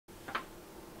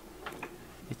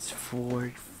It's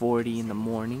 4:40 in the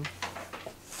morning,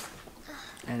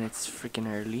 and it's freaking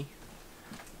early.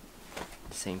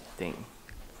 Same thing.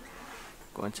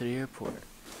 Going to the airport.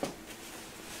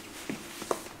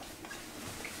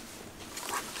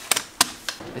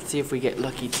 Let's see if we get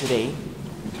lucky today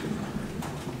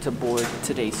to board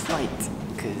today's flight,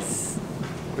 because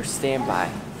we're standby.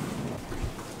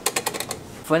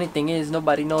 Funny thing is,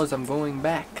 nobody knows I'm going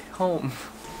back home.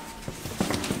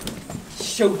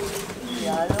 Shoot!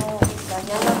 Ya no,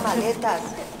 dañan las maletas.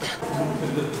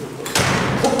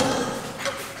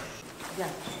 Ya,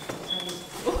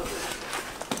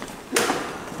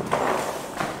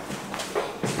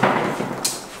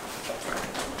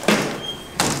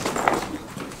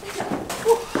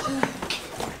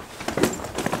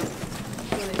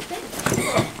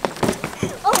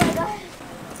 Oh my god.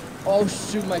 Oh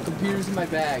shoot, my computer's in my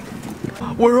bag.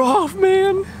 We're off,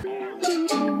 man!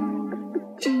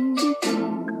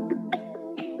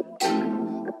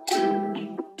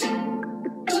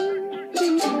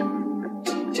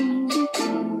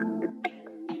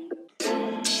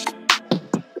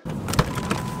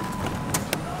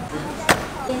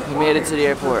 We made it to the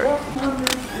airport.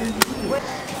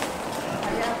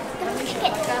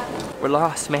 We're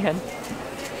lost, man.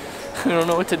 I don't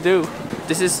know what to do.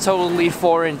 This is totally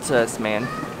foreign to us, man.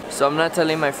 So I'm not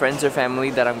telling my friends or family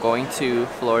that I'm going to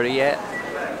Florida yet,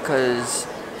 because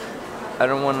I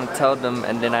don't want to tell them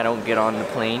and then I don't get on the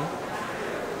plane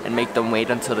and make them wait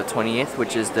until the 20th,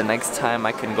 which is the next time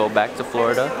I can go back to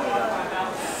Florida.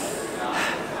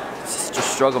 It's just a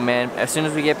struggle, man. As soon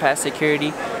as we get past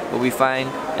security, we'll be fine,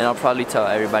 and I'll probably tell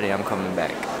everybody I'm coming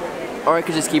back. Or I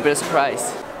could just keep it a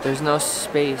surprise. There's no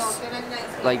space,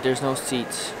 like there's no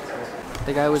seats.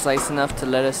 The guy was nice enough to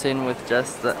let us in with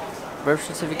just the birth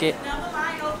certificate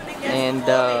and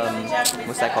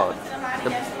what's that called?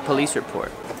 The police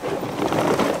report.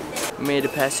 We made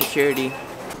it past security.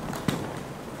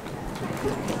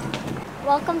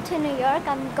 Welcome to New York.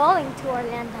 I'm going to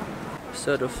Orlando.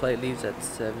 So the flight leaves at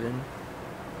 7,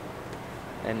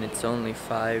 and it's only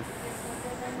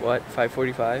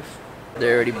 5:45.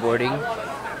 They're already boarding.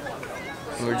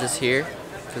 And we're just here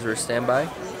because we're standby.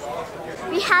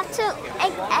 We have to,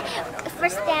 for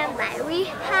standby, we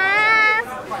have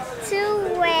to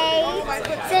wait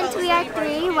since we are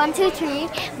 3, 1, 2, 3,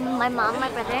 my mom, my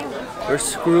brother, and me. We're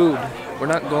screwed. We're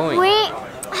not going. Wait,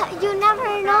 you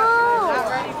never know.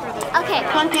 Okay,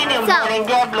 Continue so, boarding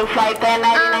JetBlue flight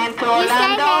 1099 to you stay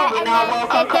Orlando. there, We and now then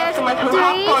welcome if there's customers who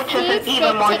have 3 purchased seats, an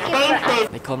even more they take it for us. space.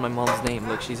 They called my mom's name.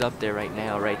 Look, she's up there right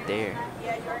now, right there.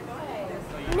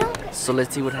 No. So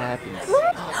let's see what happens.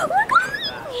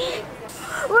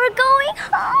 We're going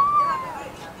home.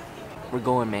 We're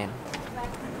going, man.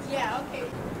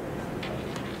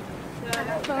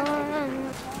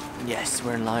 Yes,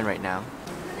 we're in line right now.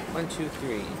 1, 2,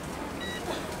 3.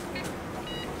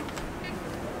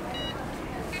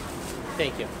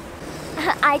 Thank you.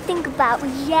 I think about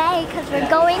yay, because we're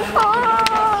going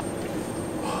home.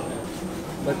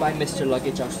 Bye-bye, Mr.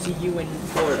 Luggage. I'll see you in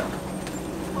Florida.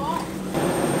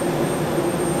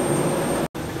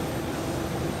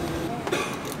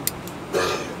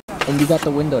 And you got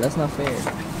the window. That's not fair.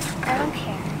 I don't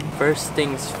care. First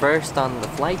things first on the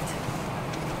flight.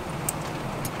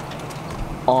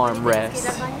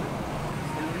 Armrest.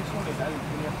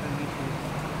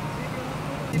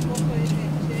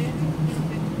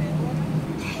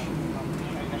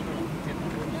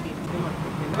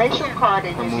 Make sure card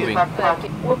in your seatbelt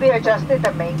pocket will be adjusted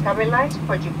the main cabin lights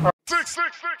for you.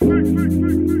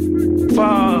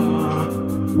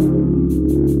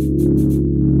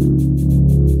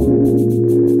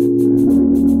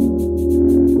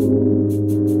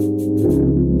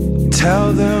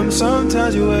 Tell them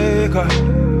sometimes you wake up,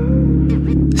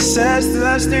 says the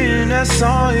last thing that's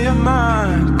on your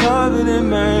mind, covered in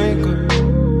makeup.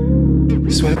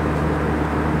 Sweat.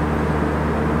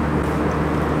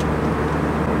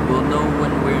 We'll know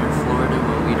when we're in Florida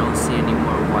when we don't see any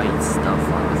more white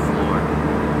stuff on the floor.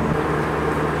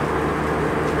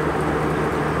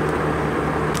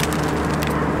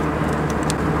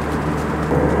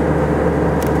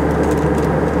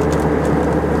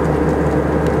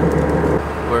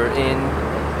 We're in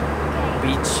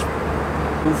Beach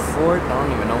Fort. I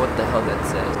don't even know what the hell that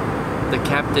says. The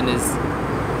captain is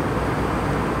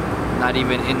not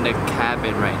even in the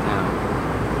cabin right now.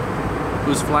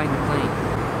 Who's flying the plane?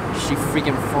 She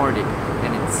freaking farted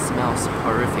and it smells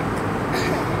horrific.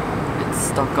 It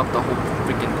stuck up the whole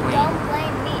freaking plane. Don't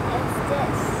blame me, it's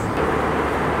this.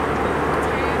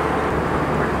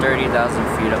 We're 30,000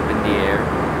 feet up in the air,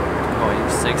 going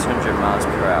 600 miles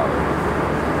per hour.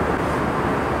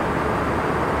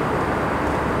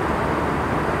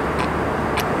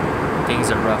 Things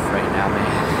are rough right now,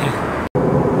 man.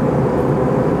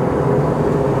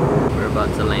 We're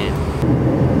about to land.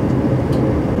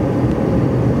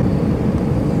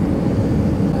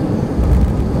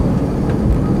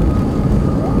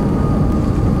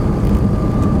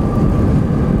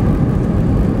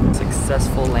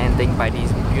 Successful landing by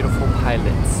these beautiful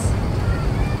pilots.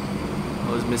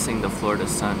 I was missing the Florida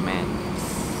sun, man.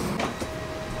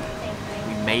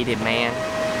 We made it, man.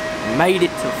 We made it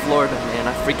to Florida, man.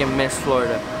 I freaking miss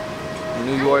Florida.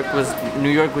 New York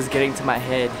was getting to my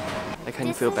head. I kind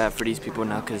of feel bad for these people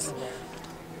now because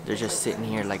they're just sitting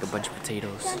here like a bunch of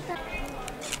potatoes.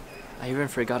 I even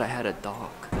forgot I had a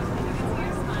dog.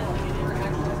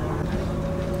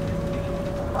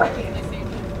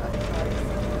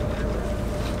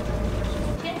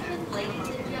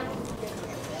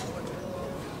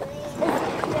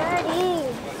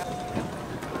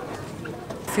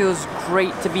 Feels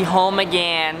great to be home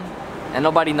again, and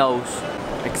nobody knows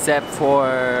except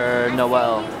for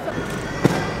Noel.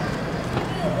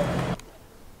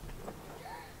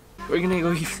 We're gonna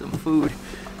go eat some food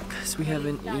because we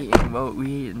haven't eaten. Well,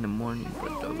 we ate in the morning,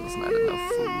 but there was not enough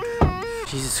food.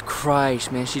 Jesus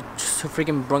Christ, man, she just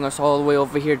freaking brought us all the way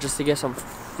over here just to get some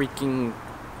freaking.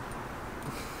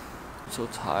 I'm so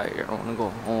tired. I want to go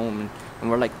home, and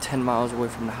we're like 10 miles away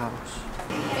from the house.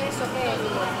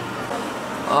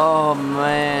 Oh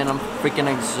man, I'm freaking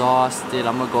exhausted.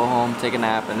 I'm gonna go home, take a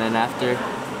nap, and then after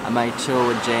I might chill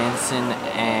with Jansen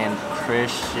and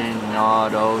Christian and all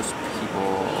those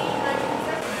people.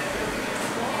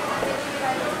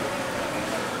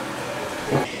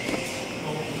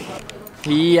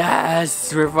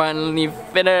 Yes, we're finally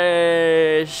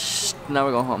finished. Now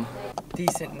we're going home.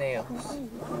 Decent nails.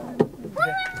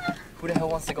 Who the hell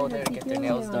wants to go there and get their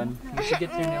nails done? You should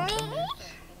get your nails done there.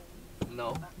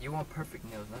 No, you want perfect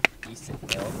nails, not decent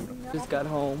nails. Just got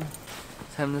home.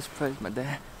 Time to surprise my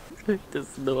dad.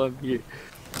 Just know I'm here.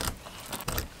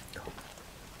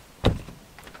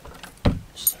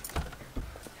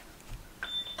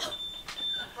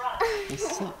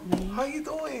 What's up, man? How you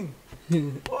doing?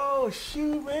 Whoa,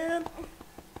 shoot, man.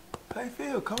 How you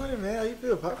feel? Come in, man. How you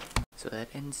feel, Pop? So that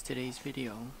ends today's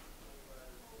video.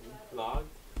 Vlog?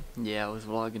 Yeah, I was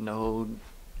vlogging the whole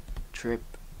trip.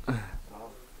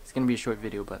 It's gonna be a short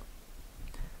video, but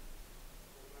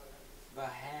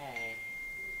hey.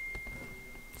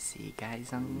 See you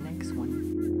guys on the next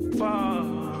one. Far